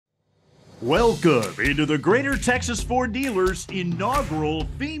Welcome into the Greater Texas Ford Dealers inaugural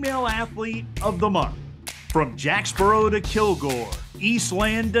Female Athlete of the Month. From Jacksboro to Kilgore,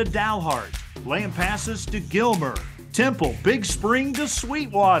 Eastland to Dalhart, Lampasas to Gilmer, Temple, Big Spring to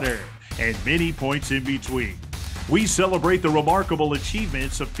Sweetwater, and many points in between. We celebrate the remarkable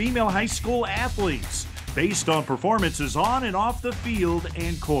achievements of female high school athletes based on performances on and off the field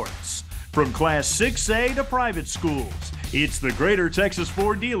and courts. From Class 6A to private schools, it's the Greater Texas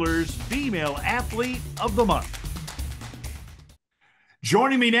Ford Dealers Female Athlete of the Month.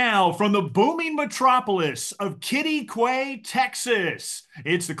 Joining me now from the booming metropolis of Kitty, Texas,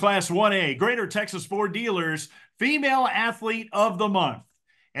 it's the Class 1A Greater Texas Ford Dealers Female Athlete of the Month.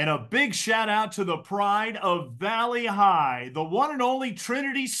 And a big shout out to the pride of Valley High, the one and only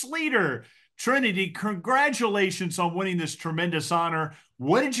Trinity Schlueter. Trinity, congratulations on winning this tremendous honor.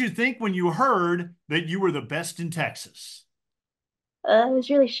 What did you think when you heard that you were the best in Texas? I was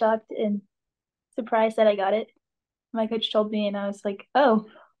really shocked and surprised that I got it. My coach told me, and I was like, oh,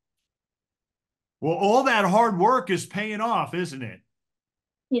 Well, all that hard work is paying off, isn't it?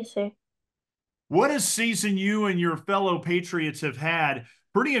 yes, sir. What a season you and your fellow Patriots have had.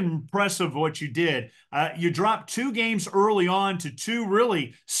 Pretty impressive what you did. You dropped two games early on to two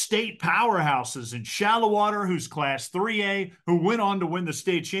really state powerhouses in Shallowater, who's Class 3A, who went on to win the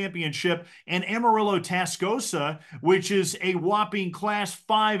state championship, and Amarillo Tascosa, which is a whopping Class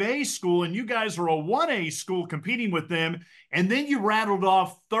 5A school, and you guys are a 1A school competing with them, and then you rattled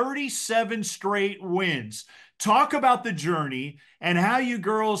off 37 straight wins. Talk about the journey and how you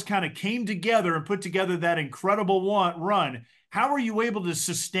girls kind of came together and put together that incredible run. How were you able to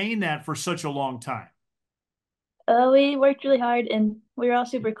sustain that for such a long time? We worked really hard, and we were all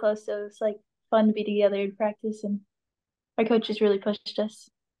super close, so it was like fun to be together and practice. And our coaches really pushed us.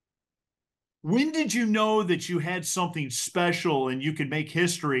 When did you know that you had something special and you could make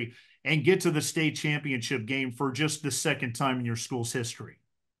history and get to the state championship game for just the second time in your school's history?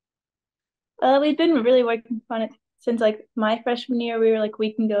 We've been really working on it since like my freshman year. We were like,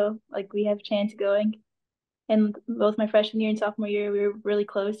 we can go, like we have a chance of going. And both my freshman year and sophomore year, we were really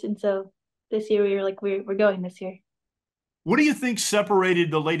close. And so this year, we were like, we're going this year. What do you think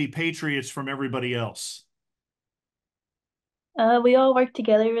separated the Lady Patriots from everybody else? We all worked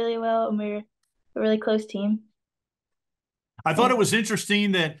together really well, and we're a really close team. I thought And it was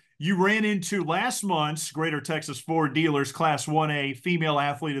interesting that you ran into last month's Greater Texas Ford Dealers Class 1A Female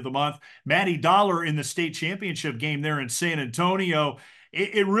Athlete of the Month, Maddie Dollar, in the state championship game there in San Antonio.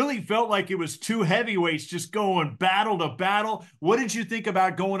 It really felt like it was two heavyweights just going battle to battle. What did you think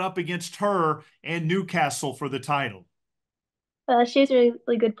about going up against her and Newcastle for the title? she was a really,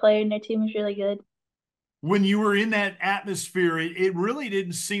 really good player, and their team was really good. When you were in that atmosphere, it really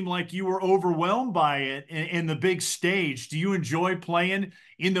didn't seem like you were overwhelmed by it in the big stage. Do you enjoy playing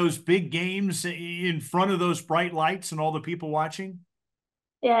in those big games in front of those bright lights and all the people watching?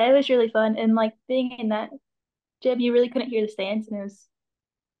 Yeah, it was really fun. And like being in that gym, you really couldn't hear the stands, and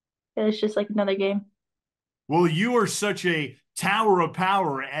it was just like another game. Well, you are such a tower of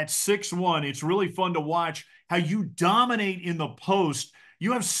power at 6'1". It's really fun to watch how you dominate in the post.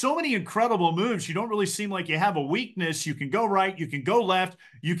 You have so many incredible moves. You don't really seem like you have a weakness. You can go right, you can go left,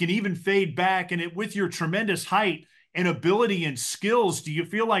 you can even fade back. And with your tremendous height and ability and skills, do you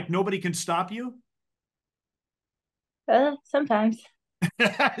feel like nobody can stop you? Sometimes.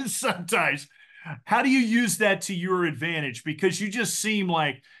 Sometimes. How do you use that to your advantage? Because you just seem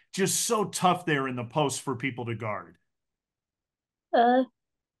like just so tough there in the post for people to guard. Uh,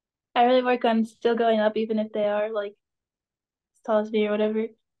 I really work on still going up, even if they are like as tall as me or whatever.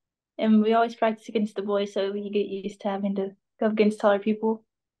 And we always practice against the boys, so you get used to having to go against taller people.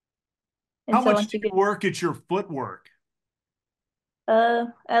 How And so much once do you you get, work at your footwork?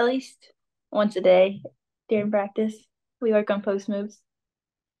 at least once a day during practice, we work on post moves.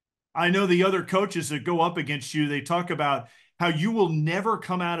 I know the other coaches that go up against you, they talk about how you will never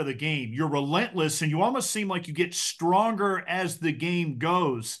come out of the game. You're relentless and you almost seem like you get stronger as the game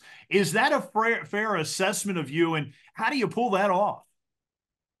goes. Is that a fair assessment of you? And how do you pull that off?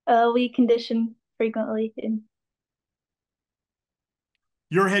 We condition frequently, and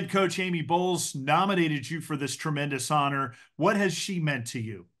Your head coach, Amy Bowles, nominated you for this tremendous honor. What has she meant to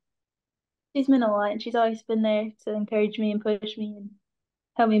you? she's meant a lot. And she's always been there to encourage me and push me and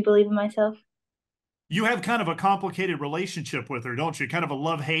help me believe in myself. You have kind of a complicated relationship with her, don't you? Kind of a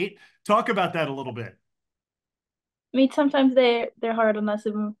love hate. Talk about that a little bit. I mean, sometimes they're hard on us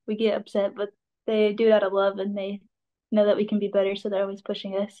and we get upset, but they do it out of love and they know that we can be better, so they're always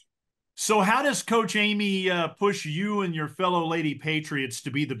pushing us. So, how does Coach Amy push you and your fellow Lady Patriots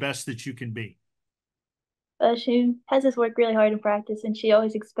to be the best that you can be? She has us work really hard in practice, and she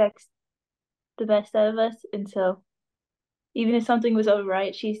always expects the best out of us. And so even if something was all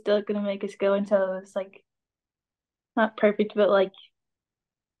right, she's still gonna make us go until it was like not perfect, but like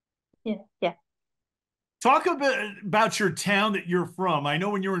yeah, yeah. Talk a bit about your town that you're from. I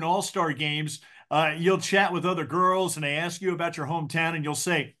know when you're in all-star games, you'll chat with other girls and they ask you about your hometown and you'll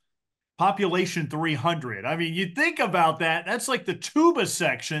say, population 300. I mean, you think about that. That's like the tuba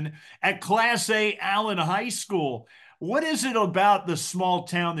section at Class A Allen High School. What is it about the small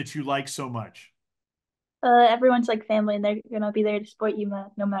town that you like so much? Everyone's like family and they're gonna be there to support you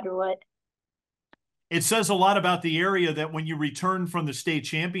no matter what. It says a lot about the area that when you returned from the state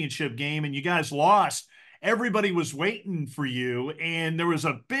championship game and you guys lost, everybody was waiting for you and there was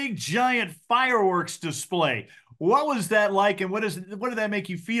a big giant fireworks display. What was that like and what did that make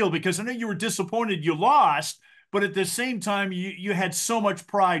you feel? Because I know you were disappointed you lost, but at the same time you had so much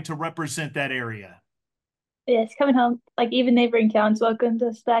pride to represent that area. Yeah, it's coming home. Like even neighboring towns welcomed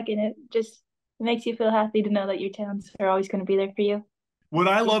us back, and it just makes you feel happy to know that your towns are always going to be there for you. What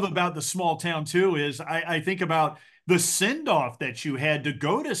I Yeah, love about the small town too is I think about the send off that you had to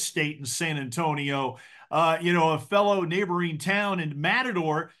go to state in San Antonio. A fellow neighboring town in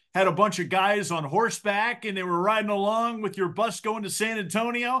Matador had a bunch of guys on horseback and they were riding along with your bus going to San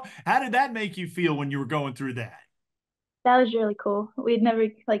Antonio. How did that make you feel when you were going through that? that was really cool. We'd never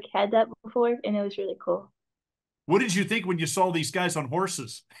like had that before, and it was really cool. What did you think when you saw these guys on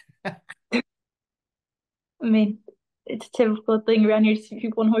horses? I mean, it's a typical thing around here to see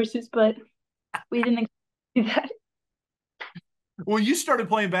people on horses, but we didn't expect that. Well, you started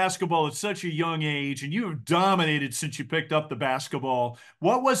playing basketball at such a young age and you have dominated since you picked up the basketball.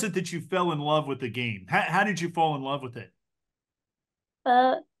 What was it that you fell in love with the game? How did you fall in love with it?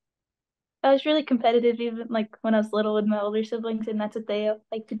 Uh, I was really competitive even like when I was little with my older siblings, and that's what they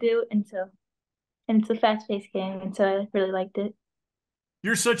like to do. And it's a fast-paced game, and so I really liked it.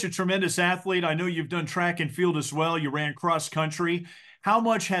 You're such a tremendous athlete. I know you've done track and field as well. You ran cross country. How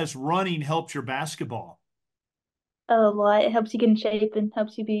much has running helped your basketball? A lot. It helps you get in shape and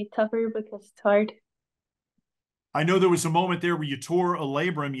helps you be tougher because it's hard. I know there was a moment there where you tore a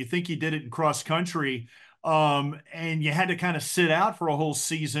labrum. You think you did it in cross country, and you had to kind of sit out for a whole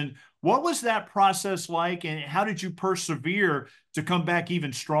season. What was that process like, and how did you persevere to come back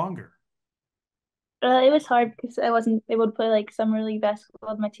even stronger? It was hard because I wasn't able to play like summer league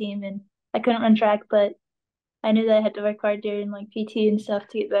basketball with my team, and I couldn't run track, but I knew that I had to work hard during like PT and stuff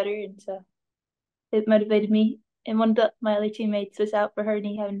to get better, and so it motivated me. And one of my other teammates was out for her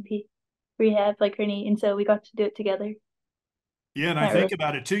knee having rehab, like her knee, and so we got to do it together. Yeah, and I Not think really.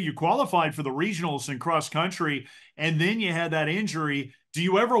 about it too. You qualified for the regionals in cross country, and then you had that injury. Do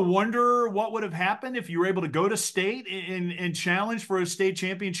you ever wonder what would have happened if you were able to go to state and challenge for a state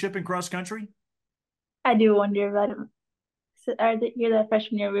championship in cross country? I do wonder about it. So our year that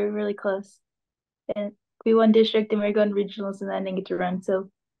freshman year, we were really close, and we won district, and we were going to regionals, and then didn't get to run.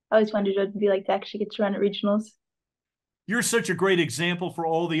 So I always wondered what it'd be like to actually get to run at regionals. You're such a great example for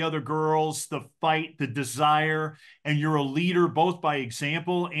all the other girls, the fight, the desire, and you're a leader both by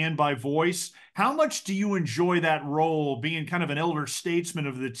example and by voice. How much do you enjoy that role, being kind of an elder statesman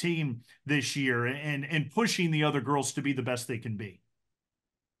of the team this year and pushing the other girls to be the best they can be?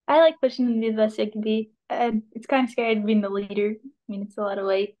 I like pushing them to be the best they can be. It's kind of scary being the leader. I mean, it's a lot of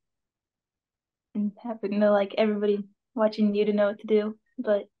weight and having to like everybody watching you to know what to do,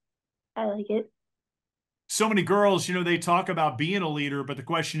 but I like it. So many girls, they talk about being a leader, but the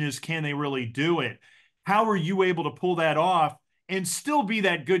question is, can they really do it? How are you able to pull that off and still be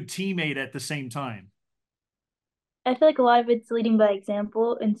that good teammate at the same time? I feel like a lot of it's leading by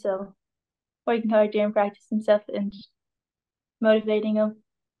example, and so working hard during practice and stuff and motivating them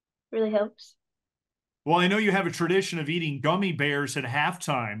really helps. Well, I know you have a tradition of eating gummy bears at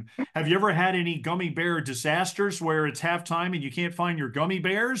halftime. Have you ever had any gummy bear disasters where it's halftime and you can't find your gummy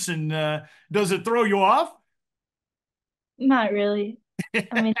bears? And does it throw you off? Not really.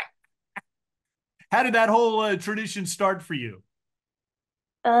 I mean, How did that whole tradition start for you?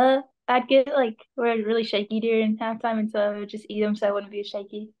 I'd get like we're really shaky during halftime, and so I would just eat them so I wouldn't be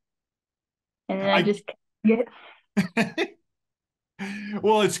shaky, and then I I just get.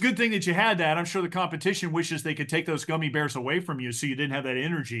 Well, it's a good thing that you had that. I'm sure the competition wishes they could take those gummy bears away from you so you didn't have that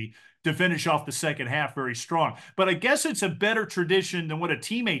energy to finish off the second half very strong. But I guess it's a better tradition than what a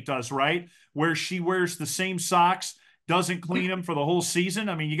teammate does, right? Where she wears the same socks, doesn't clean them for the whole season.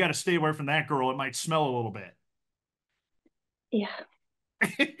 I mean, you got to stay away from that girl. It might smell a little bit. Yeah.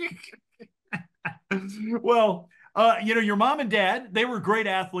 Well, your mom and dad, they were great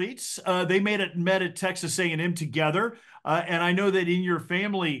athletes. They met at Texas A&M together. And I know that in your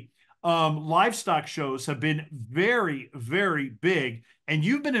family, livestock shows have been very, very big, and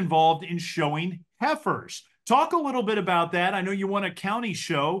you've been involved in showing heifers. Talk a little bit about that. I know you won a county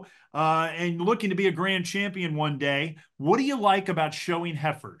show and looking to be a grand champion one day. What do you like about showing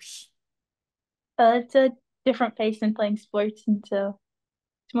heifers? It's a different pace than playing sports, and so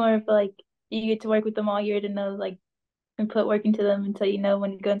it's more of like you get to work with them all year to know like and put work into them until you know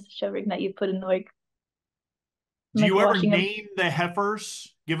when you go into the show ring that you put in the work. Do Like you ever watching them. name the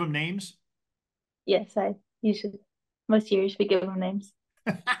heifers? Give them names? Yes, I usually most years we give them names.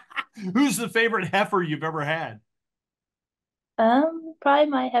 Who's the favorite heifer you've ever had? Probably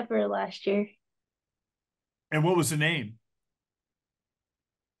my heifer last year. And what was the name?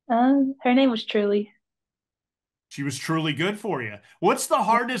 Her name was Truly. She was truly good for you. What's the Yeah.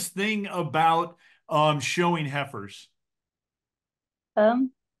 hardest thing about showing heifers?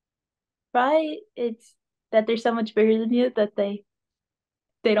 Um, Probably it's that they're so much bigger than you that they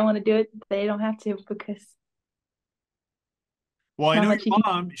don't want to do it. They don't have to because Well, it's I not know much you your can.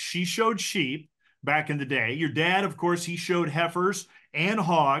 mom, she showed sheep back in the day. Your dad, of course, he showed heifers and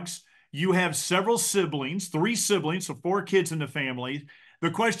hogs. You have several siblings, three siblings, so four kids in the family.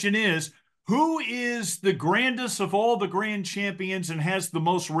 The question is, who is the grandest of all the grand champions and has the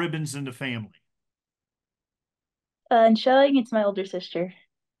most ribbons in the family? And showing, it's my older sister.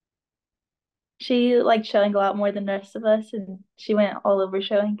 She liked showing a lot more than the rest of us, and she went all over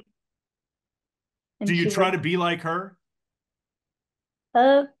showing, Do and you she try worked. to be like her?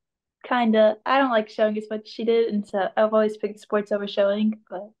 Uh, Kinda. I don't like showing as much as she did, and so I've always picked sports over showing.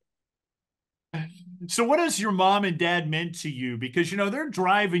 But So, what has your mom and dad meant to you? Because, they're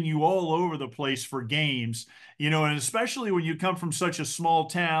driving you all over the place for games, and especially when you come from such a small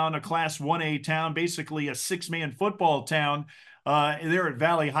town, a Class 1A town, basically a six-man football town there at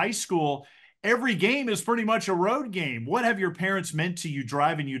Valley High School. Every game is pretty much a road game. What have your parents meant to you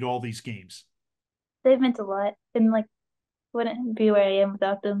driving you to all these games? they've meant a lot, and like wouldn't be where I am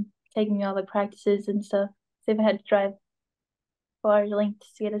without them taking me all the practices and stuff. They've had to drive far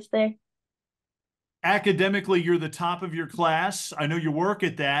lengths to get us there. Academically, you're the top of your class. I know you work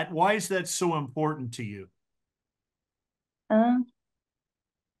at that. Why is that so important to you? Um,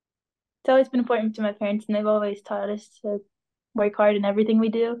 it's always been important to my parents, and they've always taught us to work hard in everything we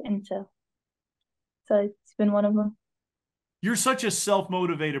do, and so it's been one of them. You're such a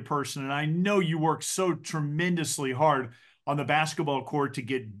self-motivated person, and I know you work so tremendously hard on the basketball court to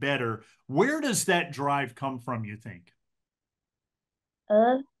get better. Where does that drive come from, you think?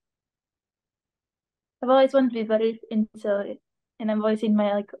 Uh, I've always wanted to be better, and I've always seen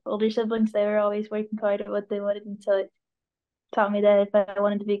my like older siblings. They were always working hard at what they wanted, and so it taught me that if I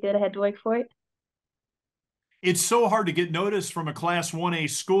wanted to be good, I had to work for it. It's so hard to get noticed from a Class 1A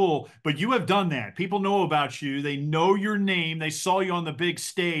school, but you have done that. People know about you. They know your name. They saw you on the big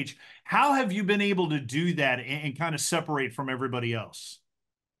stage. How have you been able to do that and kind of separate from everybody else?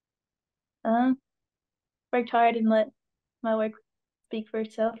 Um, Worked hard and let my work speak for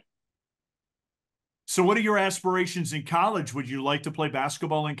itself. So, what are your aspirations in college? Would you like to play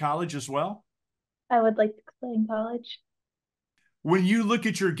basketball in college as well? I would like to play in college. When you look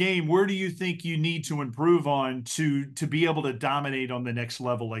at your game, where do you think you need to improve on to be able to dominate on the next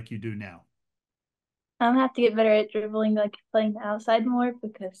level like you do now? I'm gonna have to get better at dribbling, like playing outside more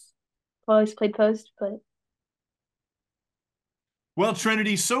because I've always played post, but Well,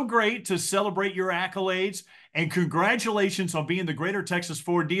 Trinity, so great to celebrate your accolades and congratulations on being the Greater Texas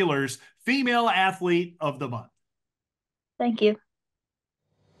Ford Dealers Female Athlete of the Month. thank you.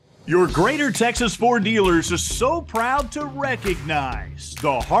 Your Greater Texas Ford Dealers is so proud to recognize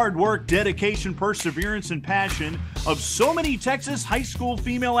the hard work, dedication, perseverance, and passion of so many Texas high school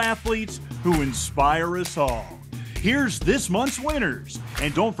female athletes who inspire us all. Here's this month's winners.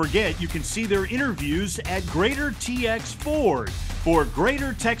 And don't forget, you can see their interviews at Greater TX Ford for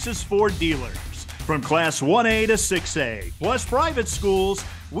Greater Texas Ford Dealers. From Class 1A to 6A, plus private schools,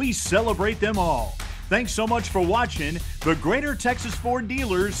 we celebrate them all. Thanks so much for watching the Greater Texas Ford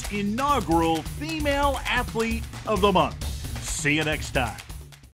Dealers inaugural Female Athlete of the Month. See you next time.